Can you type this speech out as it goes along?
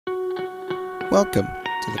Welcome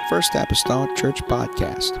to the First Apostolic Church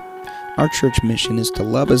Podcast. Our church mission is to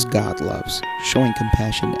love as God loves, showing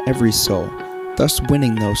compassion to every soul, thus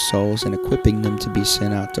winning those souls and equipping them to be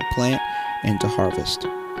sent out to plant and to harvest.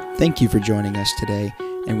 Thank you for joining us today,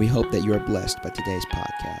 and we hope that you are blessed by today's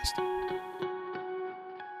podcast.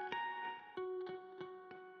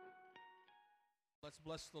 Let's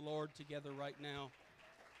bless the Lord together right now.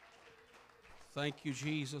 Thank you,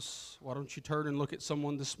 Jesus. Why don't you turn and look at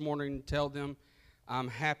someone this morning and tell them, I'm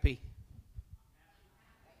happy.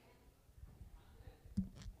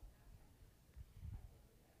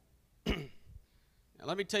 Now,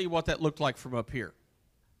 let me tell you what that looked like from up here.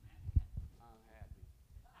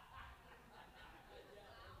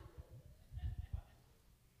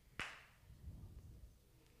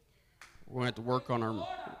 We're going to have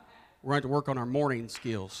to work on our morning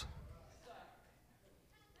skills.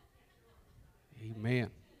 Amen.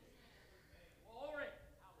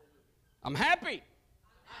 I'm happy.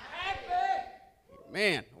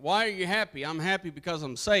 Man, why are you happy? I'm happy because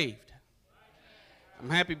I'm saved. I'm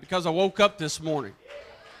happy because I woke up this morning.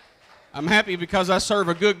 I'm happy because I serve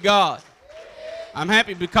a good God. I'm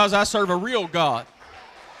happy because I serve a real God.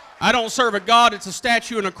 I don't serve a God that's a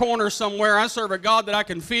statue in a corner somewhere. I serve a God that I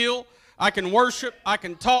can feel, I can worship, I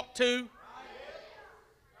can talk to.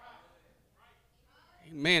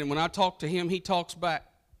 Amen. When I talk to Him, He talks back.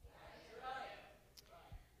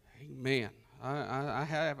 Amen. I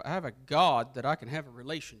have a God that I can have a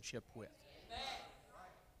relationship with.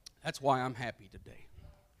 That's why I'm happy today.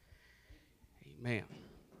 Amen.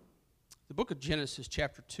 The book of Genesis,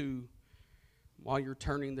 chapter 2. While you're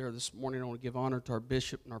turning there this morning, I want to give honor to our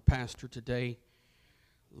bishop and our pastor today.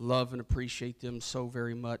 Love and appreciate them so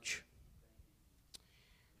very much.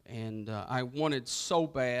 And I wanted so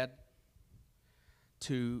bad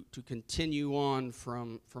to continue on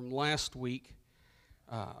from last week.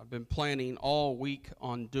 I've been planning all week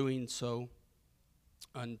on doing so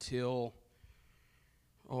until,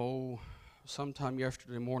 sometime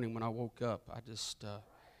yesterday morning when I woke up. I just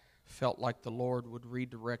felt like the Lord would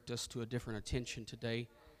redirect us to a different attention today.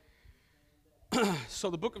 So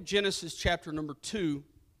the book of Genesis, chapter number 2,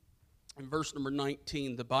 and verse number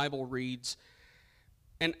 19, the Bible reads,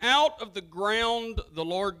 "And out of the ground the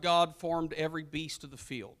Lord God formed every beast of the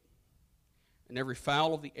field, and every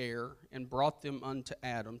fowl of the air, and brought them unto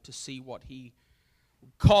Adam to see what he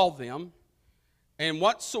would call them. And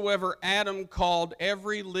whatsoever Adam called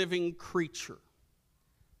every living creature,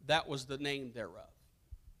 that was the name thereof."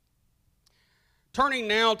 Turning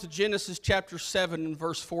now to Genesis chapter 7 and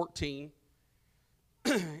verse 14,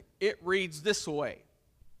 it reads this way,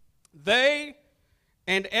 "They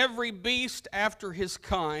and every beast after his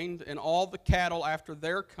kind, and all the cattle after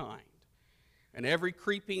their kind, and every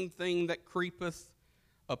creeping thing that creepeth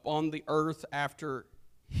upon the earth after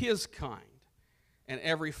his kind, and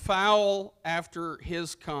every fowl after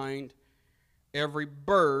his kind, every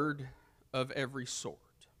bird of every sort."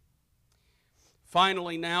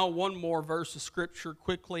 Finally now, one more verse of Scripture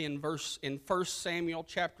quickly in 1 Samuel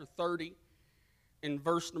chapter 30, in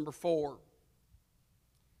verse number 4.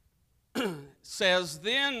 Says,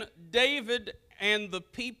 "Then David and the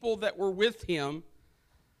people that were with him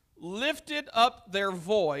lifted up their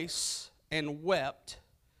voice and wept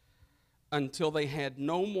until they had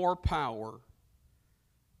no more power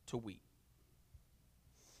to weep."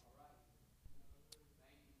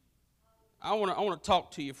 I want to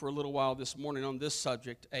talk to you for a little while this morning on this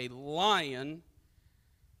subject: a lion,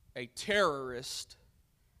 a terrorist,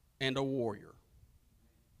 and a warrior.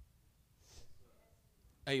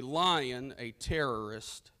 A lion, a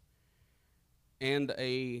terrorist, and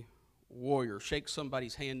a warrior. Shake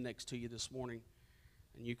somebody's hand next to you this morning,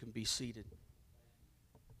 and you can be seated.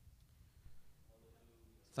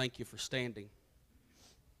 Thank you for standing.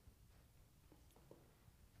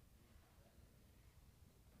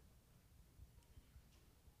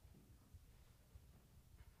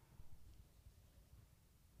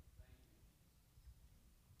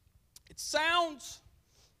 It sounds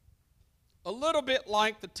a little bit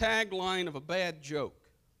like the tagline of a bad joke.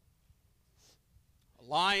 A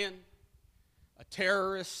lion, a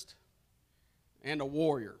terrorist, and a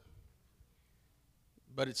warrior.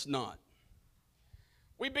 But it's not.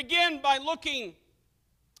 We begin by looking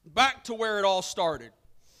back to where it all started.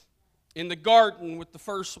 In the garden with the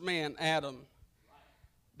first man, Adam.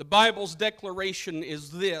 The Bible's declaration is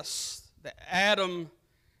this: that Adam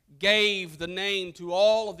gave the name to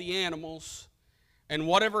all of the animals, and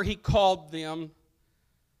whatever he called them,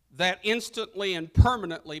 that instantly and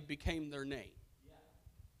permanently became their name.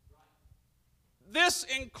 This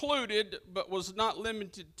included, but was not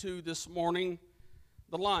limited to this morning,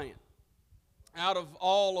 the lion. Out of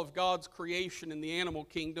all of God's creation in the animal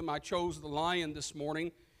kingdom, I chose the lion this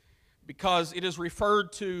morning because it is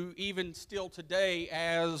referred to even still today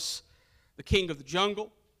as the king of the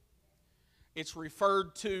jungle. It's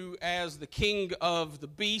referred to as the king of the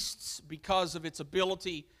beasts because of its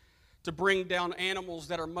ability to bring down animals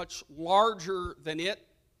that are much larger than it.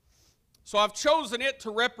 So I've chosen it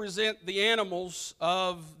to represent the animals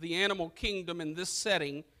of the animal kingdom in this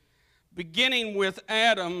setting, beginning with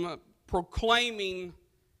Adam proclaiming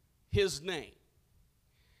his name.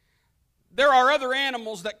 There are other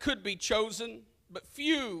animals that could be chosen, but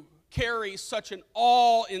few carry such an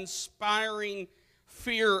awe-inspiring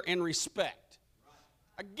fear and respect.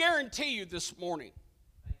 I guarantee you this morning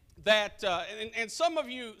that, and some of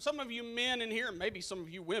you men in here, maybe some of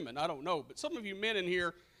you women, I don't know, but some of you men in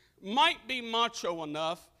here might be macho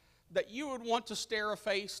enough that you would want to stare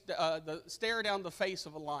down the face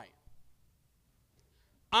of a lion.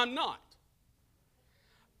 I'm not.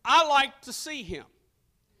 I like to see him.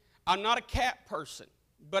 I'm not a cat person,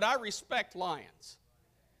 but I respect lions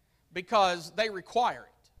because they require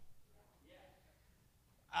it.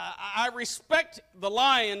 I respect the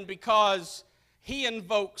lion because he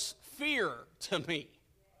invokes fear to me.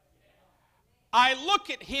 I look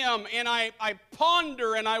at him and I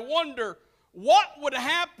ponder and I wonder what would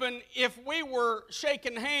happen if we were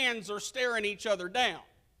shaking hands or staring each other down.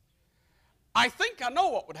 I think I know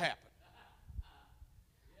what would happen.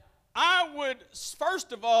 I would,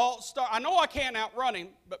 first of all, I know I can't outrun him,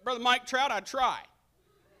 but Brother Mike Trout, I'd try.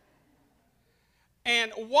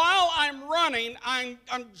 And while I'm running, I'm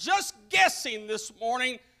just guessing this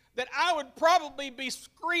morning that I would probably be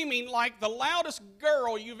screaming like the loudest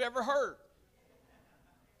girl you've ever heard.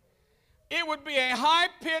 It would be a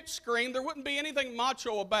high-pitched scream. There wouldn't be anything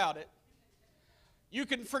macho about it. You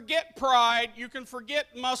can forget pride, you can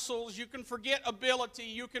forget muscles, you can forget ability,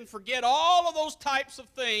 you can forget all of those types of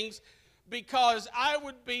things because I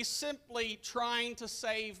would be simply trying to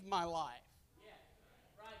save my life.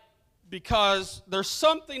 Because there's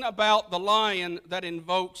something about the lion that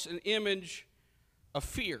invokes an image of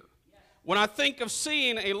fear. When I think of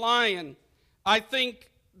seeing a lion, I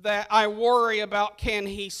think that I worry about, can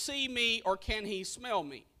he see me or can he smell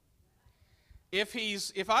me?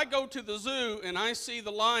 If I go to the zoo and I see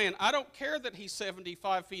the lion, I don't care that he's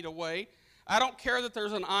 75 feet away. I don't care that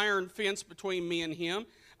there's an iron fence between me and him.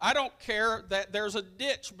 I don't care that there's a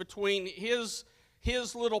ditch between his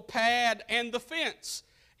little pad and the fence.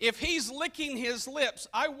 If he's licking his lips,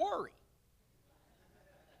 I worry.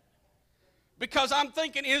 Because I'm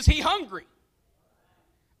thinking, is he hungry?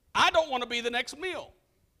 I don't want to be the next meal.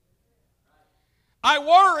 I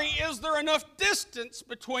worry, is there enough distance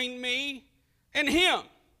between me and him?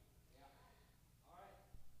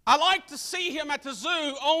 I like to see him at the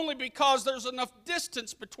zoo only because there's enough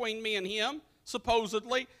distance between me and him,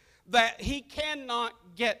 supposedly, that he cannot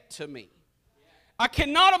get to me. I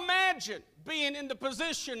cannot imagine being in the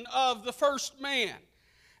position of the first man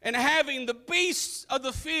and having the beasts of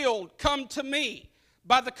the field come to me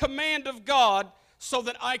by the command of God so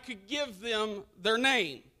that I could give them their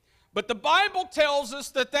name. But the Bible tells us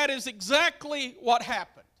that that is exactly what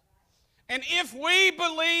happened. And if we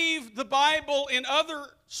believe the Bible in other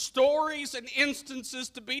stories and instances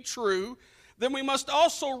to be true, then we must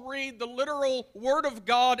also read the literal Word of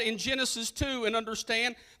God in Genesis 2 and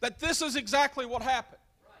understand that this is exactly what happened.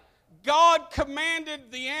 God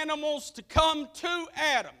commanded the animals to come to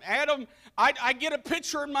Adam. Adam, I get a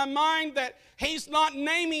picture in my mind that he's not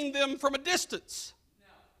naming them from a distance.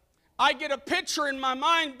 I get a picture in my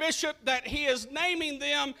mind, Bishop, that he is naming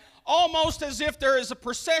them almost as if there is a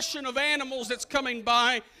procession of animals that's coming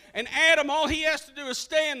by. And Adam, all he has to do is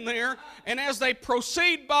stand there, and as they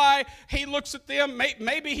proceed by, he looks at them.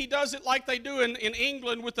 Maybe he does it like they do in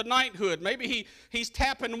England with the knighthood. Maybe he's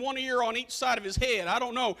tapping one ear on each side of his head. I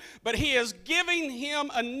don't know. But he is giving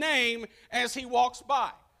him a name as he walks by.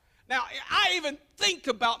 Now, I even think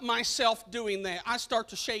about myself doing that. I start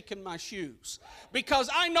to shake in my shoes because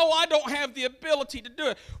I know I don't have the ability to do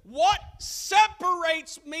it. What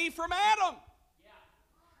separates me from Adam?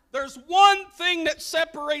 There's one thing that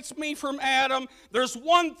separates me from Adam. There's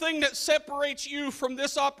one thing that separates you from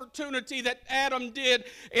this opportunity that Adam did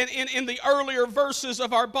in the earlier verses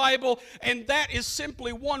of our Bible, and that is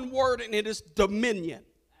simply one word, and it is dominion.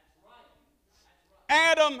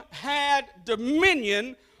 Adam had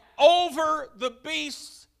dominion over the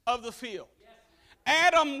beasts of the field.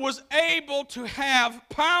 Adam was able to have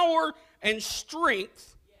power and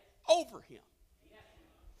strength over him.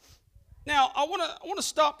 Now, I want to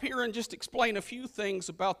stop here and just explain a few things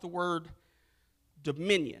about the word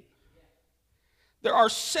dominion. There are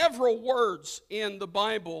several words in the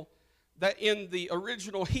Bible that in the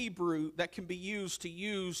original Hebrew that can be used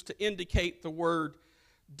to indicate the word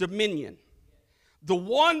dominion. The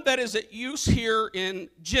one that is at use here in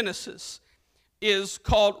Genesis is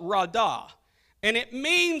called radah, and it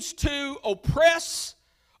means to oppress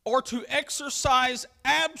or to exercise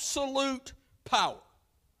absolute power.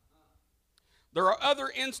 There are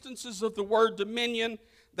other instances of the word dominion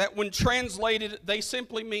that when translated, they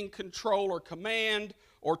simply mean control or command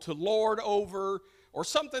or to lord over, or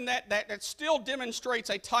something that still demonstrates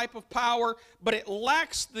a type of power, but it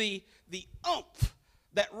lacks the oomph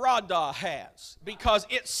that radah has, because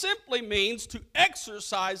it simply means to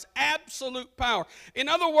exercise absolute power. In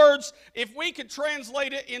other words, if we could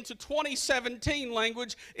translate it into 2017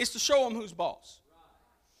 language, it's to show them who's boss.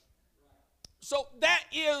 So that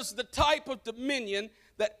is the type of dominion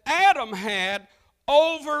that Adam had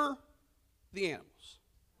over the animals.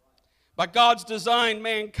 By God's design,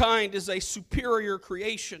 mankind is a superior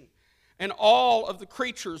creation, and all of the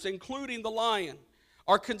creatures, including the lion,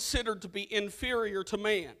 are considered to be inferior to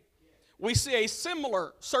man. We see a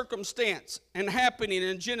similar circumstance and happening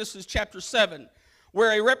in Genesis chapter 7,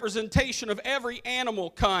 where a representation of every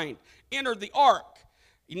animal kind entered the ark,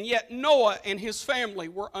 and yet Noah and his family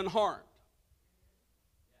were unharmed.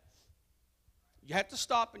 You have to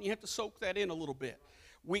stop and you have to soak that in a little bit.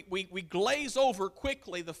 We glaze over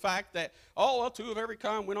quickly the fact that, two of every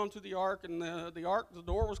kind went onto the ark, and the ark, the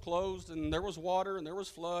door was closed, and there was water, and there was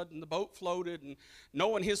flood, and the boat floated, and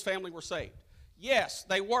Noah and his family were saved. Yes,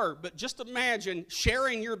 they were, but just imagine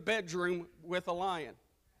sharing your bedroom with a lion.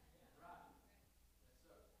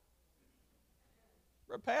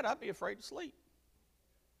 Brother Pat, I'd be afraid to sleep.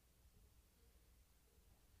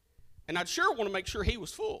 And I'd sure want to make sure he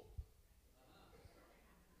was full.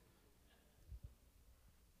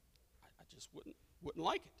 Wouldn't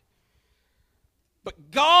like it.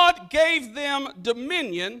 But God gave them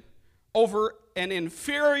dominion over an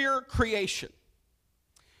inferior creation.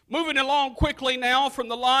 Moving along quickly now from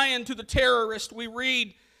the lion to the terrorist, we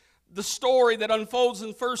read the story that unfolds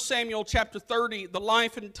in 1 Samuel chapter 30, the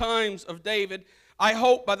life and times of David. I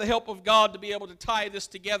hope by the help of God to be able to tie this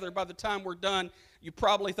together by the time we're done. You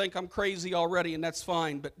probably think I'm crazy already, and that's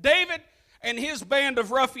fine. But David and his band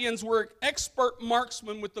of ruffians were expert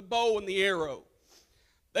marksmen with the bow and the arrow.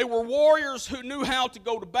 They were warriors who knew how to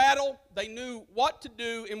go to battle. They knew what to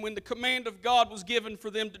do, and when the command of God was given for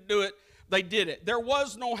them to do it, they did it. There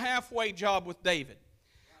was no halfway job with David.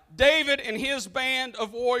 David and his band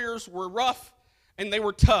of warriors were rough, and they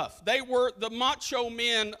were tough. They were the macho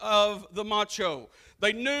men of the macho.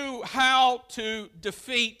 They knew how to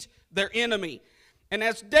defeat their enemy. And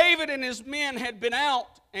as David and his men had been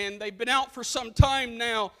out, and they've been out for some time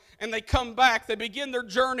now, and they come back, they begin their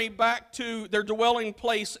journey back to their dwelling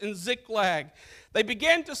place in Ziklag. They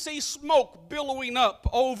began to see smoke billowing up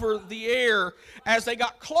over the air as they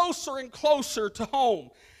got closer and closer to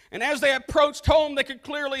home. And as they approached home, they could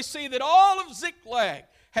clearly see that all of Ziklag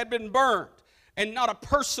had been burned, and not a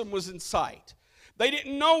person was in sight. They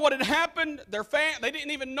didn't know what had happened. They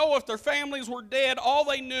didn't even know if their families were dead. All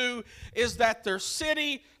they knew is that their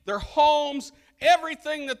city, their homes,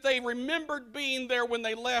 everything that they remembered being there when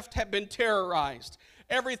they left had been terrorized.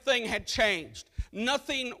 Everything had changed.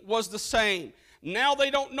 Nothing was the same. Now they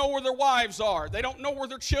don't know where their wives are. They don't know where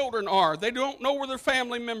their children are. They don't know where their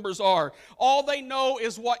family members are. All they know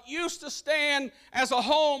is what used to stand as a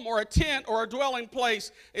home or a tent or a dwelling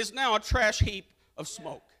place is now a trash heap of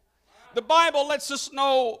smoke. The Bible lets us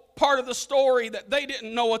know part of the story that they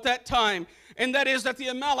didn't know at that time, and that is that the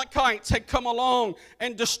Amalekites had come along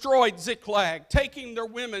and destroyed Ziklag, taking their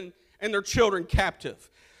women and their children captive.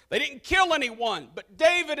 They didn't kill anyone, but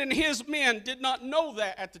David and his men did not know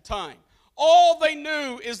that at the time. All they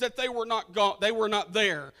knew is that they were not gone, they were not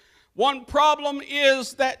there. One problem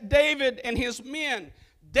is that David and his men,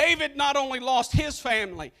 David not only lost his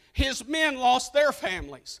family, his men lost their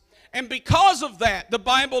families. And because of that, the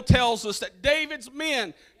Bible tells us that David's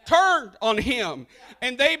men turned on him,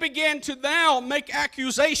 and they began to now make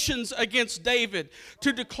accusations against David,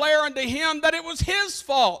 to declare unto him that it was his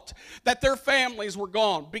fault that their families were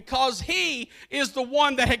gone, because he is the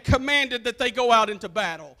one that had commanded that they go out into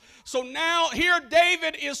battle. So now here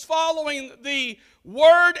David is following the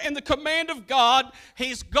word and the command of God.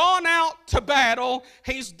 He's gone out to battle.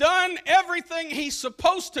 He's done everything he's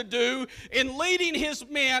supposed to do in leading his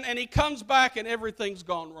men, and he comes back and everything's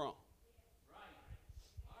gone wrong.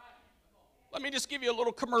 Let me just give you a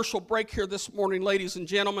little commercial break here this morning, ladies and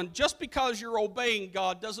gentlemen. Just because you're obeying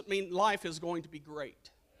God doesn't mean life is going to be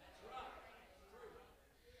great.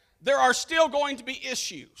 There are still going to be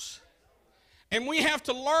issues. And we have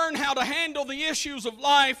to learn how to handle the issues of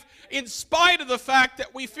life in spite of the fact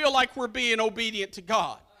that we feel like we're being obedient to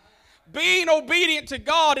God. Being obedient to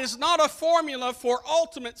God is not a formula for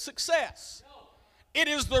ultimate success. It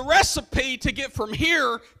is the recipe to get from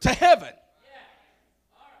here to heaven.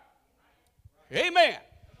 Amen.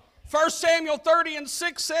 1 Samuel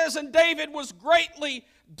 30:6 says, and David was greatly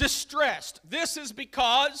distressed. This is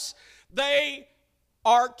because they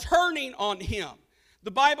are turning on him.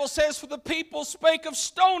 The Bible says, for the people spake of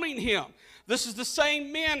stoning him. This is the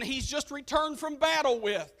same men he's just returned from battle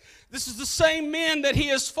with. This is the same men that he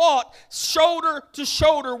has fought shoulder to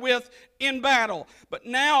shoulder with in battle. But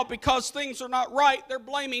now, because things are not right, they're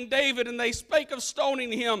blaming David, and they spake of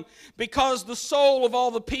stoning him because the soul of all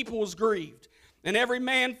the people was grieved, and every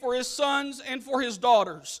man for his sons and for his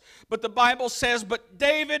daughters. But the Bible says, but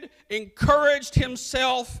David encouraged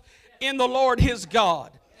himself in the Lord his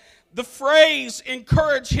God. The phrase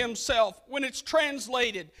encourage himself, when it's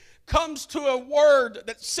translated, comes to a word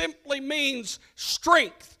that simply means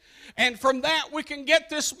strength. And from that we can get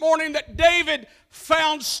this morning that David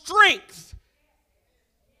found strength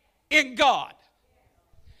in God.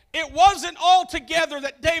 It wasn't altogether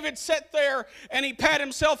that David sat there and he pat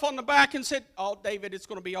himself on the back and said, oh, David, it's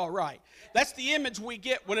going to be all right. That's the image we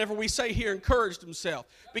get whenever we say here encouraged himself.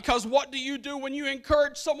 Because what do you do when you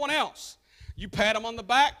encourage someone else? You pat them on the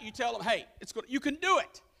back, you tell them, hey, you can do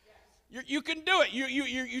it. You can do it.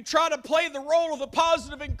 You try to play the role of the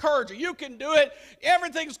positive encourager. You can do it.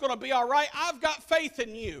 Everything's going to be all right. I've got faith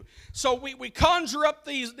in you. So we conjure up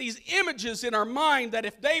these images in our mind that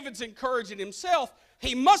if David's encouraging himself,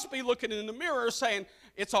 he must be looking in the mirror saying,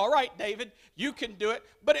 it's all right, David, you can do it.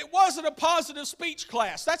 But it wasn't a positive speech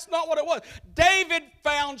class. That's not what it was. David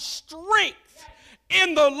found strength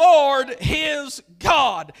in the Lord his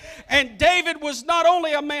God. And David was not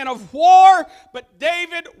only a man of war, but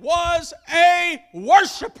David was a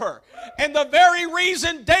worshiper. And the very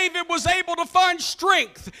reason David was able to find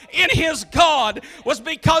strength in his God was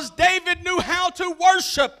because David knew how to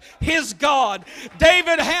worship his God.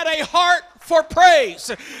 David had a heart for praise.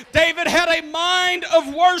 David had a mind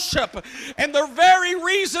of worship. And the very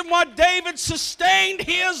reason why David sustained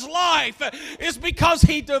his life is because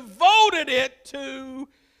he devoted it to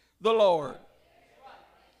the Lord.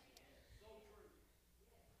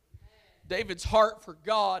 David's heart for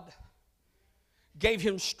God gave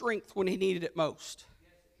him strength when he needed it most.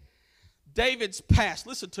 David's past,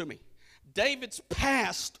 listen to me, David's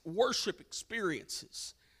past worship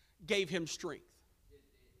experiences gave him strength.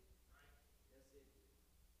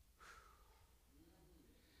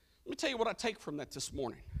 Let me tell you what I take from that this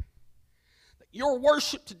morning. Your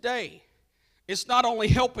worship today is not only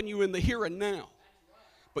helping you in the here and now,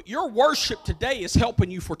 but your worship today is helping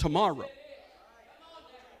you for tomorrow.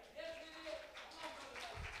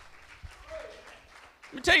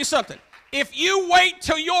 Let me tell you something. If you wait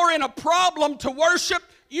till you're in a problem to worship,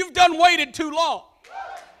 you've done waited too long.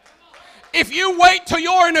 If you wait till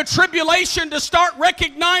you're in a tribulation to start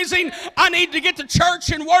recognizing I need to get to church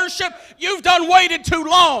and worship, you've done waited too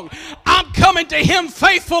long. I'm coming to him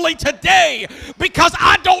faithfully today because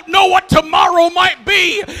I don't know what tomorrow might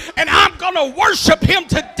be, and I'm going to worship him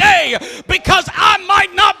today because I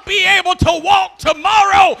might not be able to walk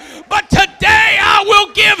tomorrow, but today I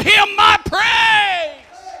will give him my praise.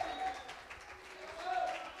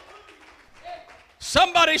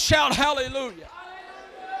 Somebody shout hallelujah.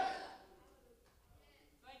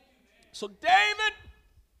 So David,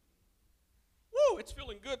 it's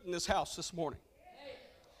feeling good in this house this morning.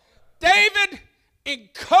 David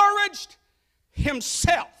encouraged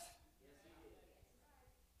himself.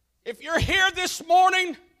 If you're here this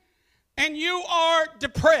morning and you are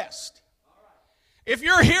depressed, if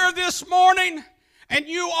you're here this morning and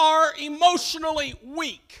you are emotionally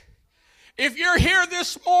weak, if you're here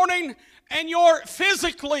this morning and you're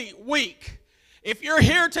physically weak, if you're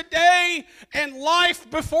here today and life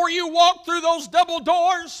before you walked through those double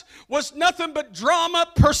doors was nothing but drama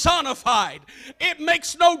personified, it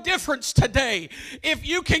makes no difference today. If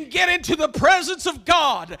you can get into the presence of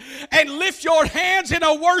God and lift your hands in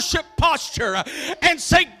a worship posture and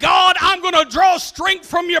say, God, I'm going to draw strength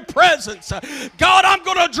from your presence. God, I'm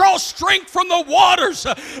going to draw strength from the waters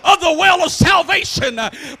of the well of salvation.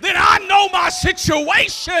 Then I know my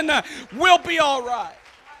situation will be all right.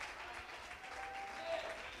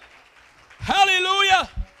 Hallelujah.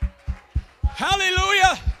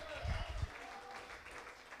 Hallelujah.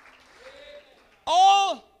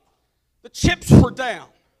 All the chips were down.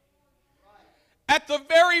 At the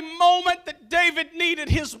very moment that David needed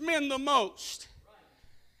his men the most.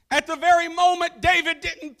 At the very moment David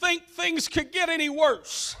didn't think things could get any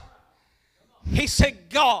worse. He said,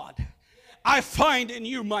 God, I find in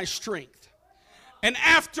you my strength. And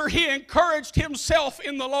after he encouraged himself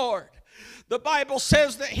in the Lord, the Bible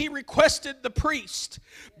says that he requested the priest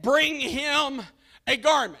bring him a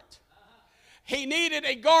garment. He needed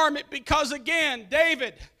a garment because, again,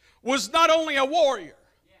 David was not only a warrior,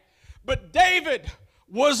 but David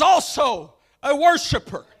was also a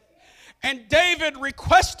worshiper. And David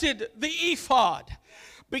requested the ephod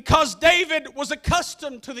because David was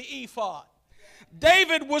accustomed to the ephod.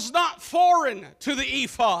 David was not foreign to the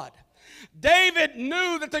ephod. David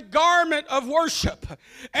knew that the garment of worship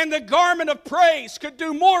and the garment of praise could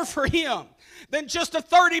do more for him than just a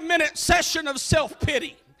 30-minute session of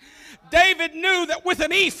self-pity. David knew that with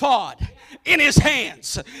an ephod in his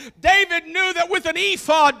hands, David knew that with an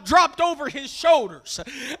ephod dropped over his shoulders,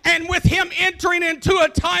 and with him entering into a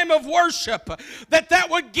time of worship, that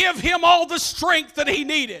would give him all the strength that he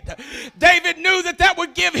needed. David knew that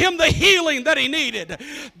would give him the healing that he needed.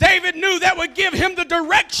 David knew that would give him the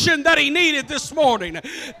direction that he needed this morning.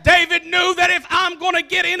 David knew that if I'm going to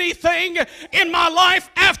get anything in my life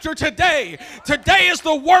after today, today is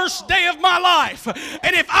the worst day of my life,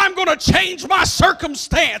 and if I'm going to change my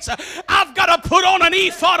circumstance, I've got to put on an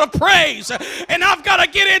ephod of praise, and I've got to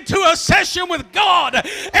get into a session with God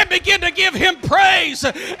and begin to give him praise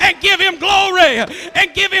and give him glory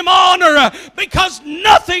and give him honor, because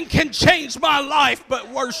nothing can change my life but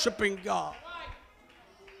worshiping God.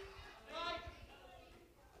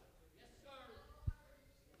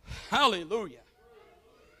 Hallelujah.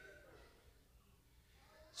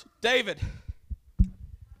 So David,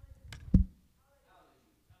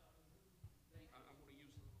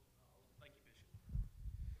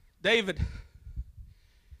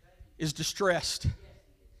 is distressed.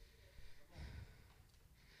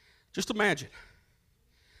 Just imagine.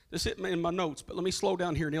 This isn't in my notes, but let me slow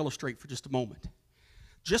down here and illustrate for just a moment.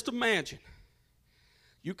 Just imagine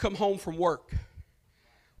you come home from work.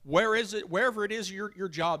 Wherever it is your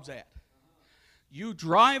job's at. You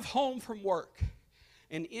drive home from work,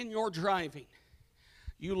 and in your driving,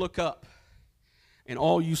 you look up, and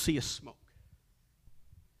all you see is smoke.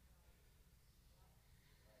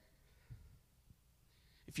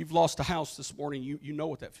 If you've lost a house this morning, you know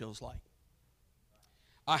what that feels like.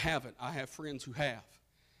 I haven't. I have friends who have.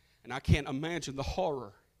 And I can't imagine the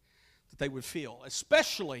horror that they would feel,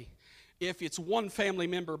 especially if it's one family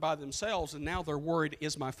member by themselves and now they're worried,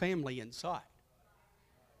 is my family inside?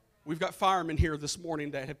 We've got firemen here this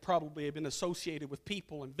morning that have probably been associated with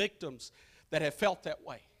people and victims that have felt that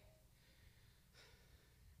way.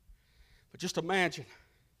 But just imagine,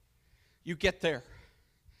 you get there,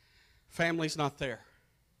 family's not there.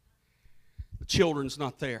 The children's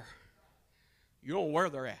not there. You don't know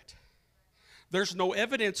where they're at. There's no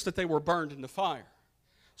evidence that they were burned in the fire.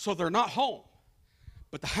 So they're not home.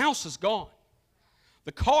 But the house is gone.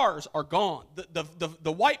 The cars are gone.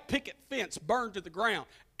 The white picket fence burned to the ground.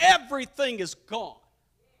 Everything is gone.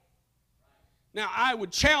 Now, I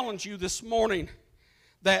would challenge you this morning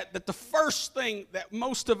that the first thing that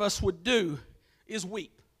most of us would do is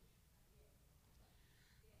weep.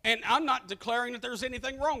 And I'm not declaring that there's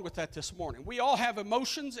anything wrong with that this morning. We all have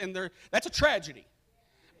emotions, and that's a tragedy.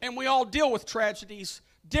 And we all deal with tragedies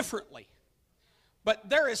differently. But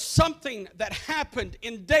there is something that happened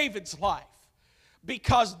in David's life,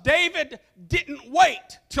 because David didn't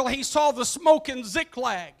wait till he saw the smoke in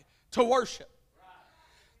Ziklag to worship.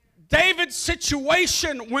 David's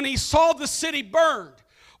situation when he saw the city burned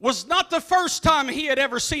was not the first time he had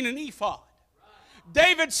ever seen an ephod.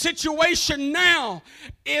 David's situation now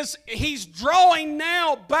is he's drawing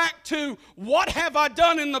now back to, what have I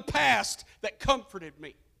done in the past that comforted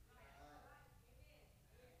me?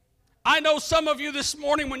 I know some of you this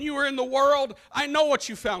morning, when you were in the world, I know what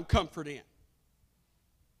you found comfort in.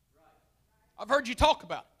 I've heard you talk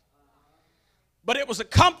about it. But it was a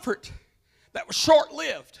comfort that was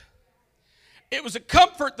short-lived. It was a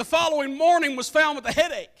comfort the following morning was found with a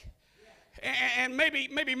headache. And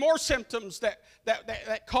maybe more symptoms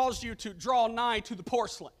that caused you to draw nigh to the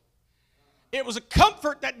porcelain. It was a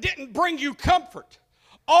comfort that didn't bring you comfort.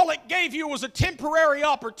 All it gave you was a temporary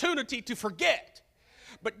opportunity to forget.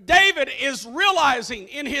 But David is realizing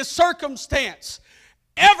in his circumstance,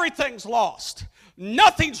 everything's lost.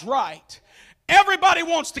 Nothing's right. Everybody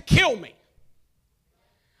wants to kill me.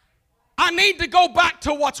 I need to go back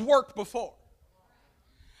to what's worked before.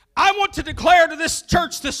 I want to declare to this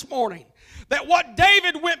church this morning that what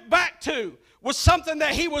David went back to was something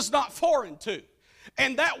that he was not foreign to,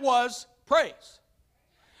 and that was praise.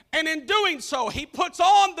 And in doing so, he puts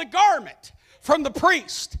on the garment from the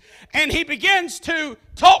priest, and he begins to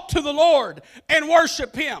talk to the Lord and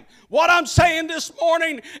worship Him. What I'm saying this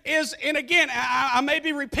morning is, and again, I may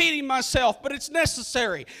be repeating myself, but it's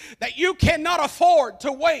necessary, that you cannot afford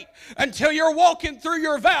to wait until you're walking through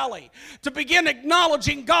your valley to begin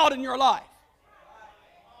acknowledging God in your life.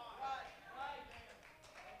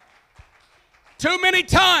 Too many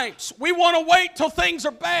times we want to wait till things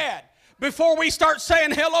are bad before we start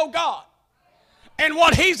saying, hello, God. And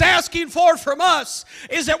what He's asking for from us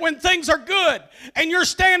is that when things are good and you're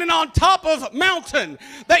standing on top of a mountain,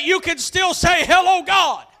 that you can still say, hello,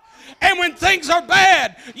 God. And when things are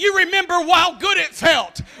bad, you remember how good it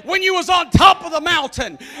felt when you was on top of the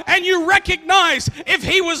mountain. And you recognize if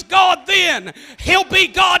He was God then, He'll be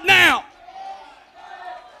God now.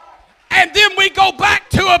 And then we go back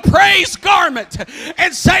to a praise garment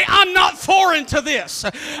and say, I'm not foreign to this.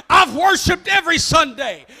 I've worshiped every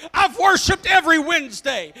Sunday. I've worshiped every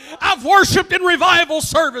Wednesday. I've worshiped in revival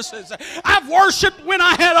services. I've worshiped when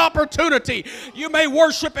I had opportunity. You may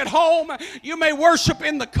worship at home. You may worship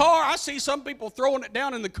in the car. I see some people throwing it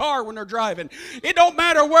down in the car when they're driving. It don't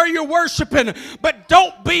matter where you're worshiping, but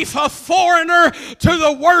don't be a foreigner to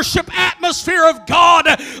the worship atmosphere of God,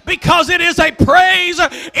 because it is a praise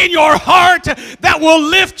in your heart that will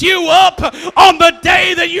lift you up on the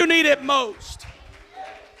day that you need it most.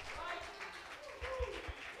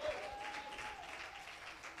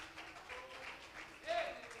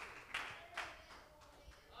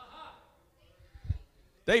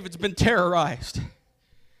 David's been terrorized,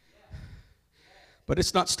 but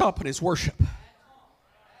it's not stopping his worship.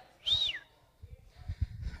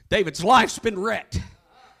 David's life's been wrecked,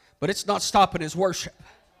 but it's not stopping his worship.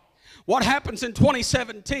 What happens in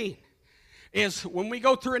 2017 is when we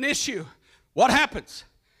go through an issue, what happens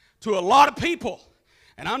to a lot of people,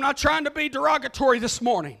 and I'm not trying to be derogatory this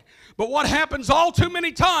morning, but what happens all too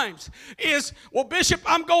many times is, well, Bishop,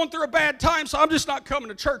 I'm going through a bad time, so I'm just not coming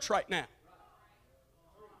to church right now.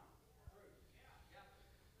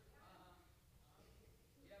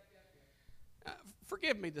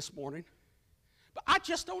 Forgive me this morning, but I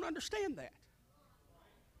just don't understand that.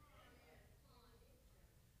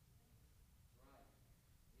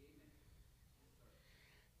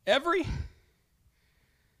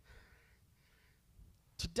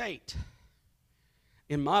 To date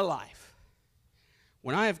in my life,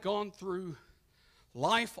 when I have gone through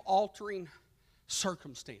life-altering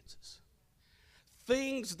circumstances,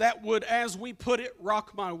 things that would, as we put it,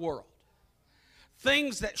 rock my world,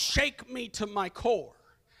 things that shake me to my core,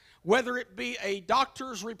 whether it be a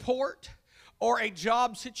doctor's report or a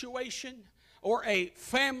job situation or a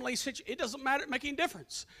family situation, it doesn't matter, make any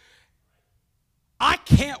difference. I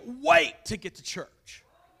can't wait to get to church.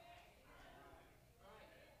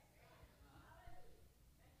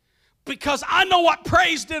 Because I know what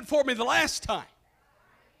praise did for me the last time.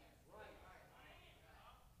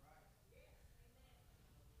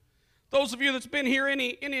 Those of you that's been here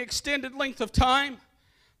any extended length of time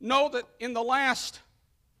know that in the last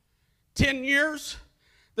 10 years,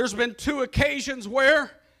 there's been 2 occasions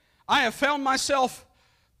where I have found myself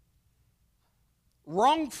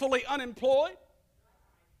wrongfully unemployed.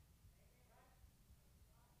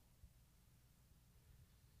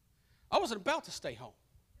 I wasn't about to stay home.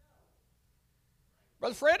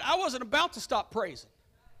 Brother Fred, I wasn't about to stop praising.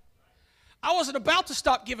 I wasn't about to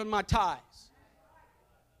stop giving my tithes.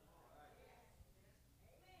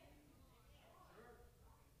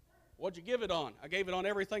 What'd you give it on? I gave it on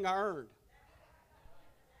everything I earned.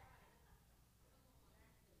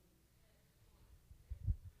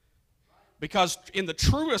 Because in the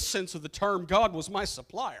truest sense of the term, God was my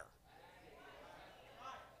supplier.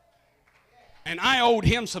 And I owed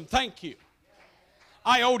Him some thank you.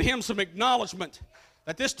 I owed Him some acknowledgement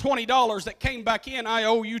that this $20 that came back in, I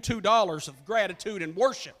owe you $2 of gratitude and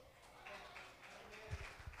worship.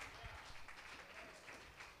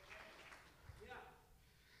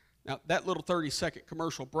 Now, that little 30-second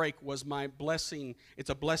commercial break was my blessing.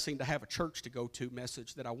 It's a blessing to have a church to go to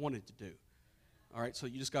message that I wanted to do. All right, so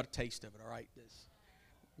you just got a taste of it, all right? This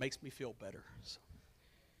makes me feel better. So.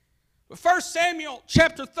 But 1 Samuel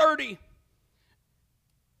chapter 30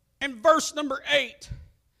 and verse number 8,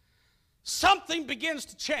 something begins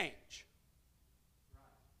to change.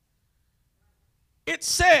 It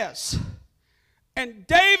says, and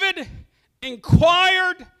David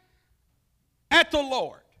inquired at the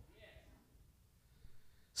Lord,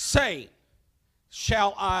 saying,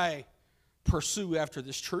 shall I pursue after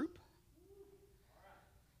this troop?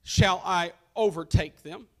 Shall I overtake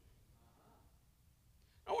them?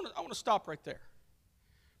 I want to stop right there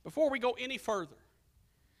before we go any further,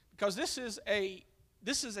 because this is a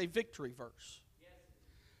victory verse.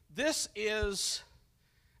 This is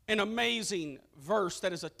an amazing verse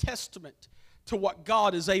that is a testament to what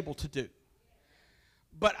God is able to do.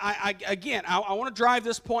 But I want to drive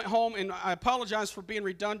this point home, and I apologize for being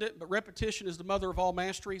redundant, but repetition is the mother of all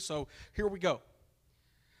mastery, so here we go.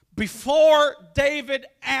 Before David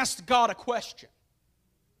asked God a question,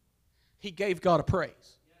 he gave God a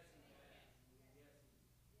praise.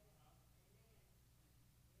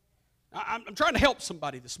 I'm trying to help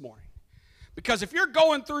somebody this morning. Because if you're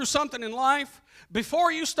going through something in life,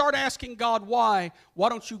 before you start asking God why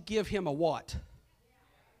don't you give Him a what?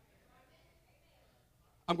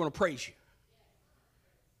 I'm going to praise you.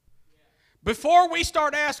 Before we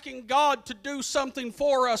start asking God to do something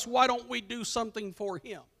for us, why don't we do something for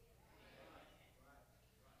Him?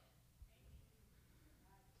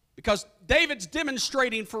 Because David's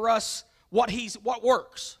demonstrating for us what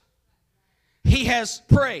works. He has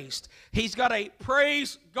praised. He's got a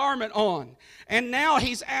praise garment on. And now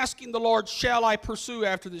he's asking the Lord, shall I pursue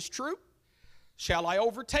after this troop? Shall I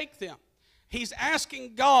overtake them? He's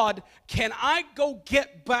asking God, can I go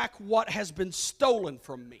get back what has been stolen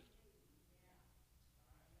from me?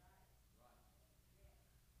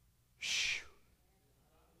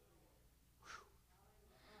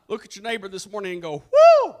 Look at your neighbor this morning and go,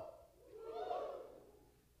 whoo!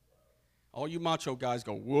 All you macho guys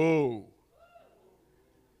go, whoa.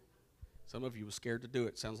 Some of you were scared to do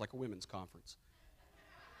it. Sounds like a women's conference.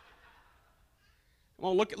 Come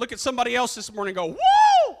on, look at somebody else this morning and go,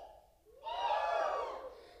 woo!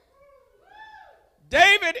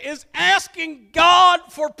 David is asking God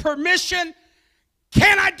for permission.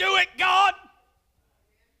 Can I do it, God?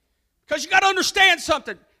 Because you got to understand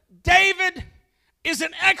something. David is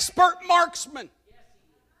an expert marksman.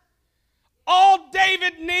 All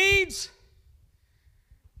David needs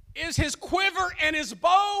is his quiver and his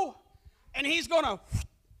bow, and he's going to...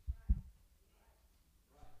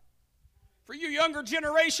 For you younger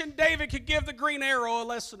generation, David could give the green arrow a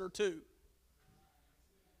lesson or two.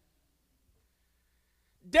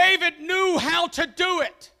 David knew how to do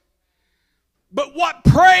it. But what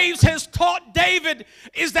praise has taught David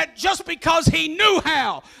is that just because he knew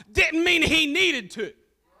how didn't mean he needed to.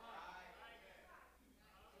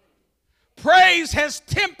 Praise has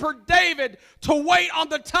tempered David to wait on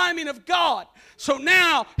the timing of God. So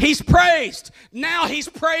now he's praised. Now he's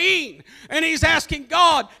praying. And he's asking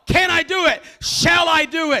God, can I do it? Shall I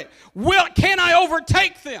do it? Can I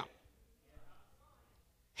overtake them?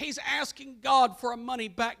 He's asking God for a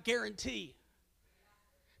money-back guarantee.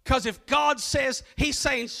 Because if God says, he's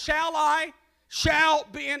saying, shall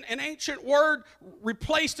being an ancient word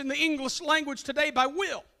replaced in the English language today by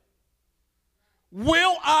will.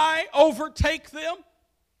 Will I overtake them?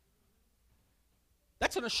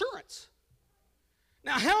 That's an assurance.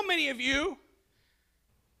 Now, how many of you,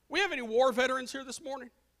 we have any war veterans here this morning?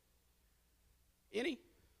 Any?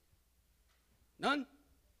 None?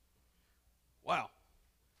 Wow.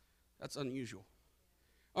 That's unusual.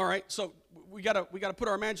 All right, so we got to put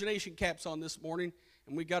our imagination caps on this morning,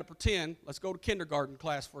 and we got to pretend. Let's go to kindergarten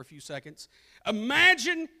class for a few seconds.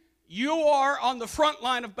 Imagine you are on the front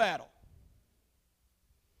line of battle,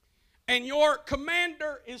 and your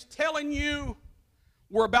commander is telling you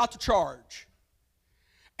we're about to charge.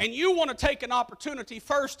 And you want to take an opportunity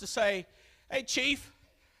first to say, hey, Chief,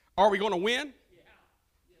 are we going to win? Yeah.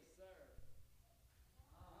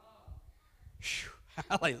 Yes, sir.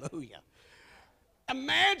 Hallelujah.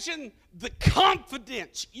 Imagine the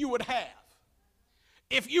confidence you would have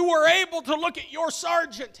if you were able to look at your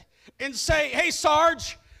sergeant and say, hey,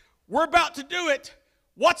 Sarge, we're about to do it.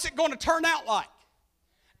 What's it going to turn out like?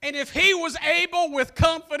 And if he was able with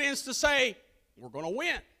confidence to say, we're going to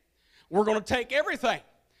win. We're going to take everything.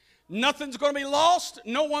 Nothing's going to be lost.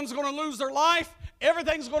 No one's going to lose their life.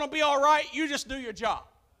 Everything's going to be all right. You just do your job.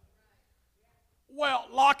 Well,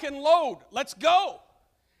 lock and load. Let's go.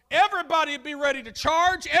 Everybody be ready to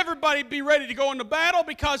charge. Everybody be ready to go into battle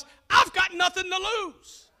because I've got nothing to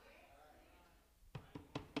lose.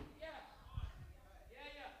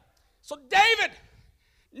 So David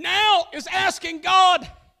now is asking God,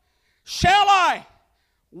 shall I?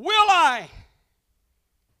 Will I?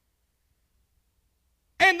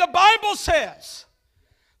 And the Bible says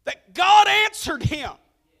that God answered him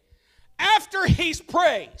after he's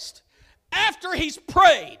praised, after he's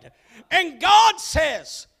prayed. And God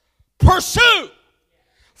says, pursue,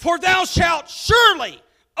 for thou shalt surely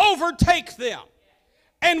overtake them,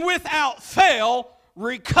 and without fail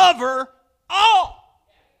recover all.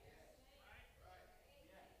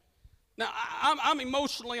 Now, I'm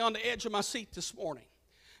emotionally on the edge of my seat this morning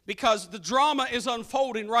because the drama is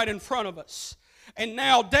unfolding right in front of us. And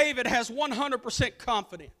now David has 100%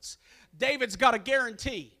 confidence. David's got a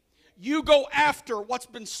guarantee. You go after what's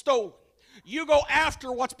been stolen. You go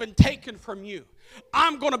after what's been taken from you.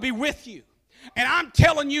 I'm going to be with you. And I'm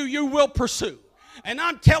telling you, you will pursue. And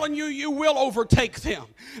I'm telling you, you will overtake them.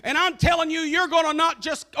 And I'm telling you, you're going to not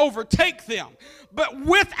just overtake them, but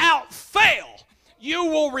without fail, you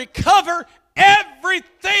will recover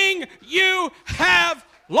everything you have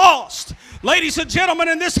lost. Ladies and gentlemen,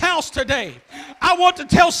 in this house today, I want to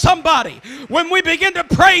tell somebody, when we begin to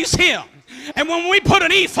praise Him, and when we put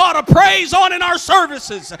an ephod of praise on in our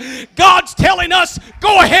services, God's telling us,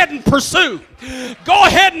 go ahead and pursue. Go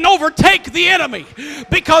ahead and overtake the enemy.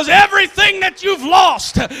 Because everything that you've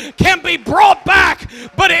lost can be brought back,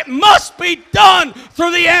 but it must be done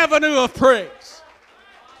through the avenue of praise.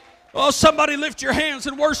 Oh, somebody lift your hands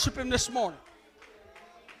and worship Him this morning.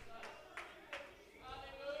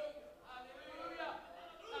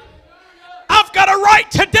 I've got a right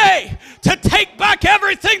today to take back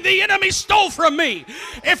everything the enemy stole from me.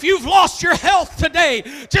 If you've lost your health today,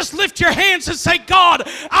 just lift your hands and say, God,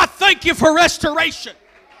 I thank you for restoration.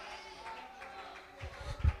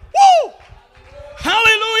 Woo!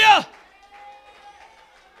 Hallelujah!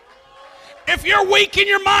 If you're weak in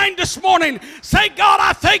your mind this morning, say, God,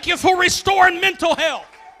 I thank you for restoring mental health.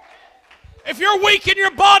 If you're weak in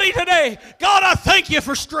your body today, God, I thank you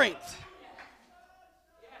for strength.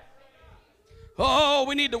 Oh,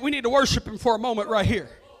 we need to worship Him for a moment right here.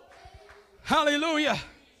 Hallelujah.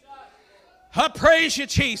 I praise you,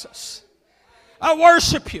 Jesus. I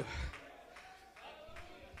worship you.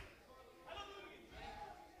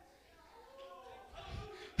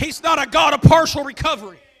 He's not a God of partial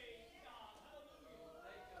recovery.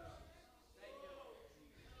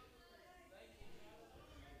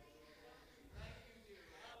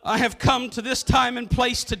 I have come to this time and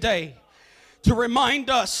place today to remind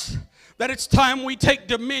us that it's time we take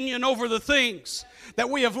dominion over the things that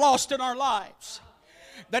we have lost in our lives.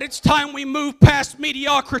 That it's time we move past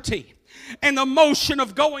mediocrity and the motion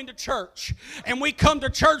of going to church, and we come to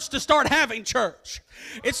church to start having church.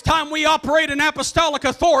 It's time we operate in apostolic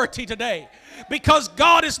authority today, because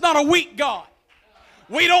God is not a weak God.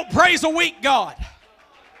 We don't praise a weak God.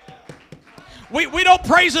 We don't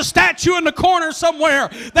praise a statue in the corner somewhere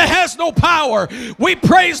that has no power. We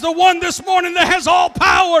praise the one this morning that has all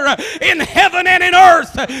power in heaven and in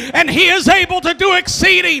earth. And He is able to do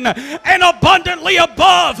exceeding and abundantly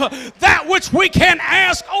above that which we can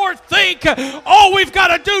ask or think. All we've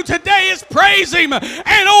got to do today is praise Him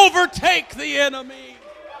and overtake the enemy.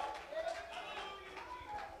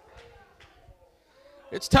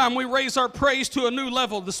 It's time we raise our praise to a new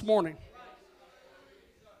level this morning.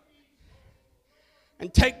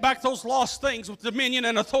 And take back those lost things with dominion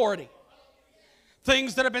and authority.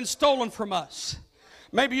 Things that have been stolen from us.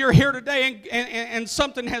 Maybe you're here today and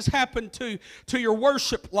something has happened to your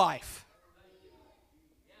worship life.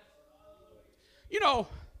 You know,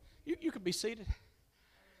 you can be seated.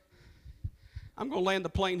 I'm going to land the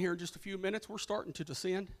plane here in just a few minutes. We're starting to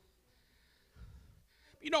descend.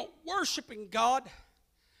 You know, worshiping God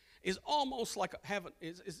is almost like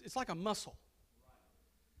it's like a muscle.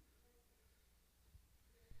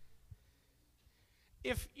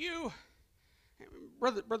 If you,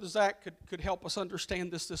 Brother Zach could help us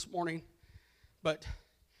understand this morning, but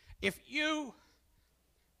if you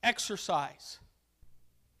exercise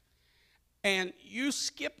and you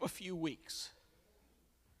skip a few weeks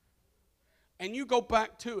and you go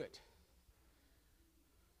back to it,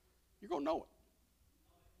 you're going to know it.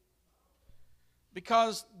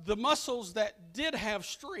 Because the muscles that did have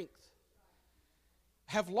strength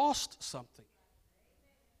have lost something.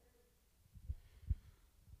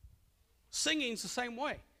 Singing's the same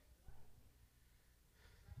way.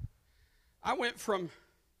 I went from,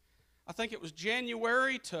 I think it was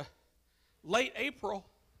January to late April,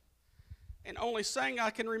 and only sang,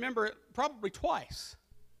 I can remember it probably twice.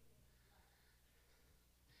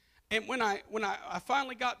 And when I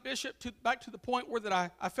finally got Bishop back to the point where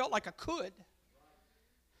that I felt like I could,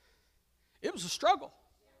 it was a struggle.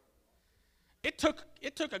 It took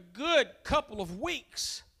a good couple of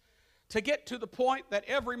weeks to get to the point that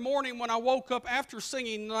every morning when I woke up after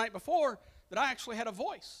singing the night before, that I actually had a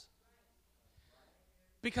voice.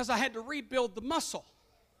 Because I had to rebuild the muscle.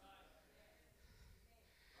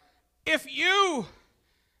 If you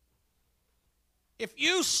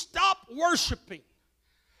stop worshiping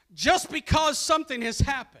just because something has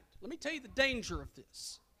happened, let me tell you the danger of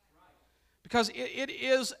this. Because it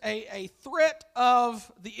is a threat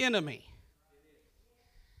of the enemy.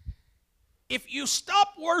 If you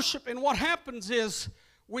stop worshiping, what happens is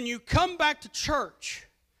when you come back to church,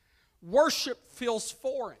 worship feels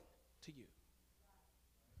foreign to you.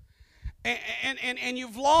 And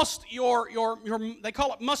you've lost your, they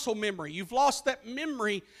call it muscle memory. You've lost that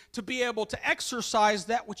memory to be able to exercise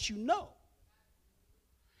that which you know.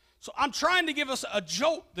 So I'm trying to give us a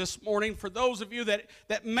jolt this morning for those of you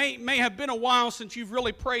that may have been a while since you've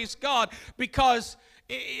really praised God, because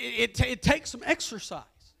it takes some exercise.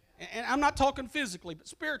 And I'm not talking physically, but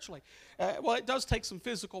spiritually. Well, it does take some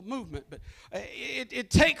physical movement, but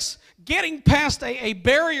it takes getting past a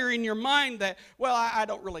barrier in your mind that, well, I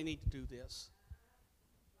don't really need to do this.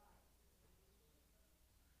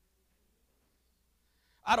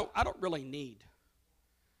 I don't really need.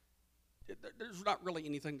 There's not really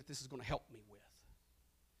anything that this is going to help me with.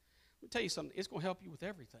 Let me tell you something. It's going to help you with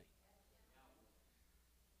everything.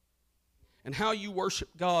 And how you worship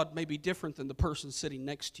God may be different than the person sitting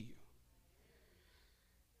next to you.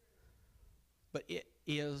 But it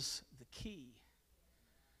is the key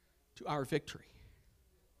to our victory.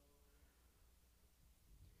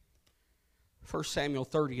 1 Samuel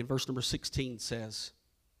 30 and verse number 16 says,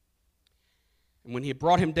 "And when he had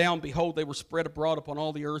brought him down, behold, they were spread abroad upon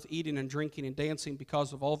all the earth, eating and drinking and dancing,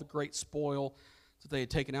 because of all the great spoil that they had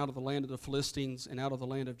taken out of the land of the Philistines and out of the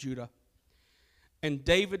land of Judah. And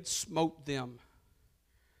David smote them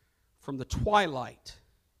from the twilight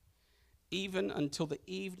even until the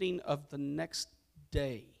evening of the next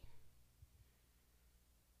day."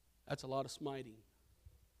 That's a lot of smiting.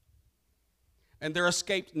 "And there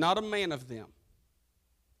escaped not a man of them,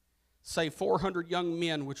 save 400 young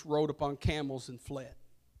men which rode upon camels and fled.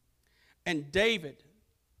 And David,"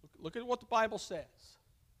 look at what the Bible says,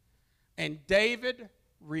 "and David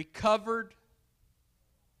recovered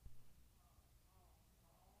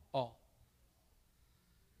all."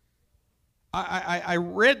 I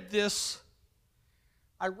read this.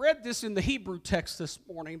 I read this in the Hebrew text this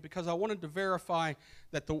morning because I wanted to verify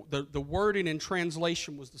that the wording in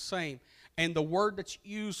translation was the same. And the word that's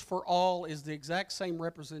used for all is the exact same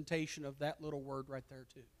representation of that little word right there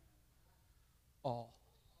too. All.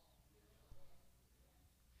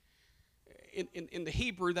 In the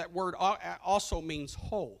Hebrew, that word also means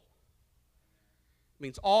whole. It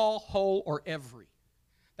means all, whole, or every.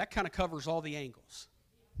 That kind of covers all the angles.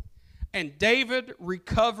 And David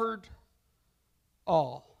recovered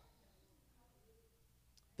all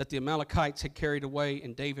that the Amalekites had carried away,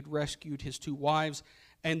 and David rescued his 2 wives.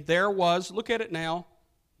 And there was, look at it now,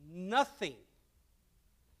 nothing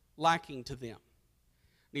lacking to them.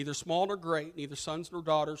 Neither small nor great, neither sons nor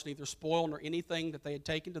daughters, neither spoil nor anything that they had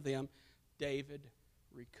taken to them. David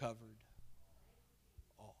recovered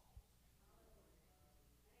all.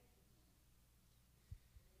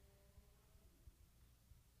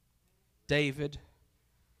 David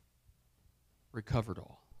recovered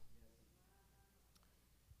all.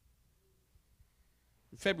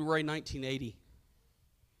 In February 1980,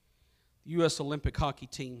 the U.S. Olympic hockey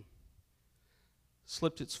team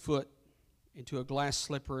slipped its foot into a glass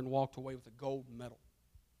slipper and walked away with a gold medal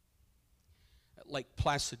at Lake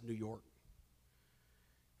Placid, New York.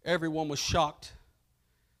 Everyone was shocked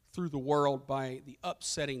through the world by the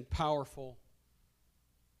upsetting, powerful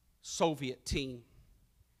Soviet team.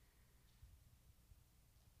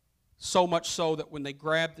 So much so that when they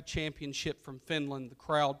grabbed the championship from Finland, the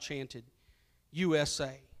crowd chanted,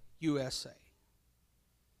 "USA, USA."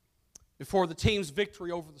 Before the team's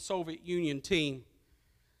victory over the Soviet Union team,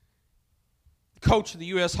 the coach of the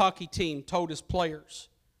U.S. hockey team told his players,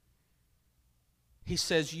 he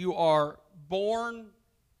says, "You are born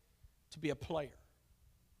to be a player.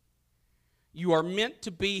 You are meant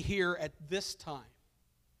to be here at this time.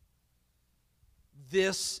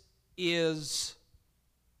 This is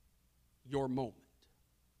your moment."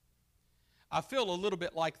 I feel a little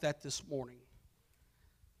bit like that this morning.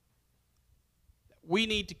 We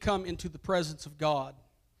need to come into the presence of God,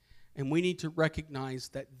 and we need to recognize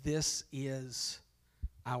that this is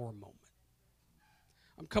our moment.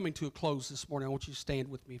 I'm coming to a close this morning. I want you to stand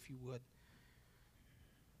with me if you would.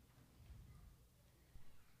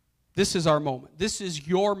 This is our moment. This is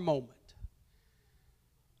your moment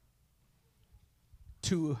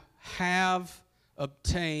to have,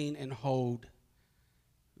 obtain, and hold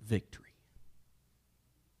victory.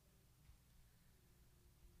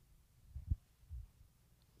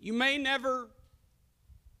 You may never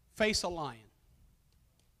face a lion.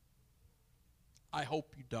 I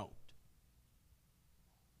hope you don't.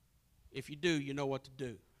 If you do, you know what to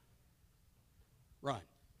do. Run.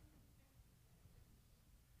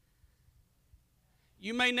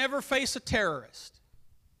 You may never face a terrorist,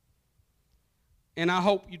 and I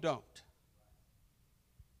hope you don't.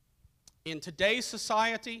 In today's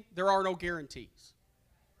society, there are no guarantees.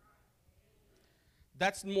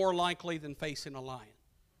 That's more likely than facing a lion.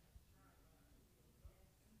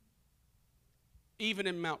 even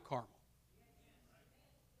in Mount Carmel.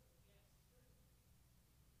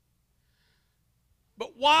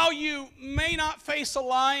 But while you may not face a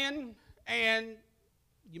lion and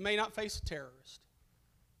you may not face a terrorist,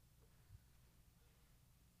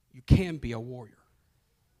 you can be a warrior.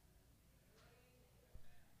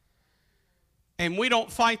 And we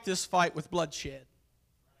don't fight this fight with bloodshed.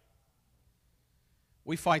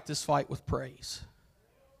 We fight this fight with praise.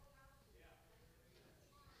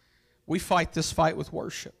 We fight this fight with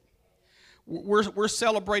worship. We're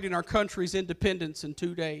celebrating our country's independence in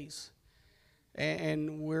 2 days.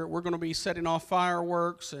 And we're going to be setting off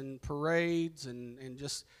fireworks and parades and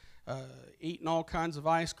just eating all kinds of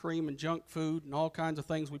ice cream and junk food and all kinds of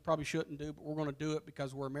things we probably shouldn't do, but we're going to do it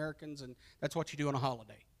because we're Americans, and that's what you do on a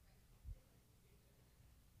holiday.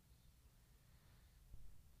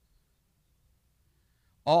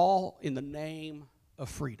 All in the name of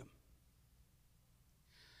freedom.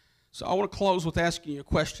 So I want to close with asking you a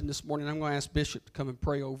question this morning. I'm going to ask Bishop to come and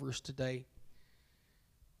pray over us today.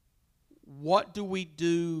 What do we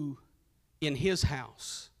do in His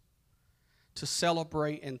house to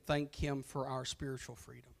celebrate and thank Him for our spiritual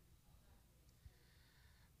freedom?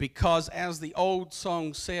 Because as the old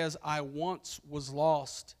song says, I once was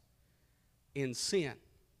lost in sin,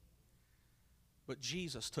 but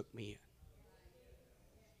Jesus took me in.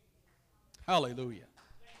 Hallelujah.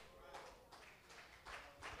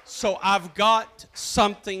 So I've got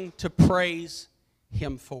something to praise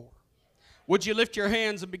Him for. Would you lift your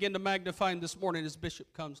hands and begin to magnify Him this morning as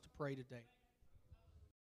Bishop comes to pray today?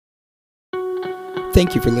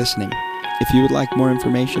 Thank you for listening. If you would like more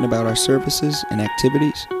information about our services and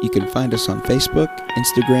activities, you can find us on Facebook,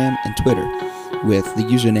 Instagram, and Twitter with the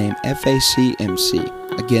username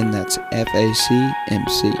FACMC. Again, that's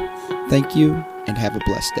FACMC. Thank you, and have a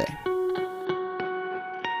blessed day.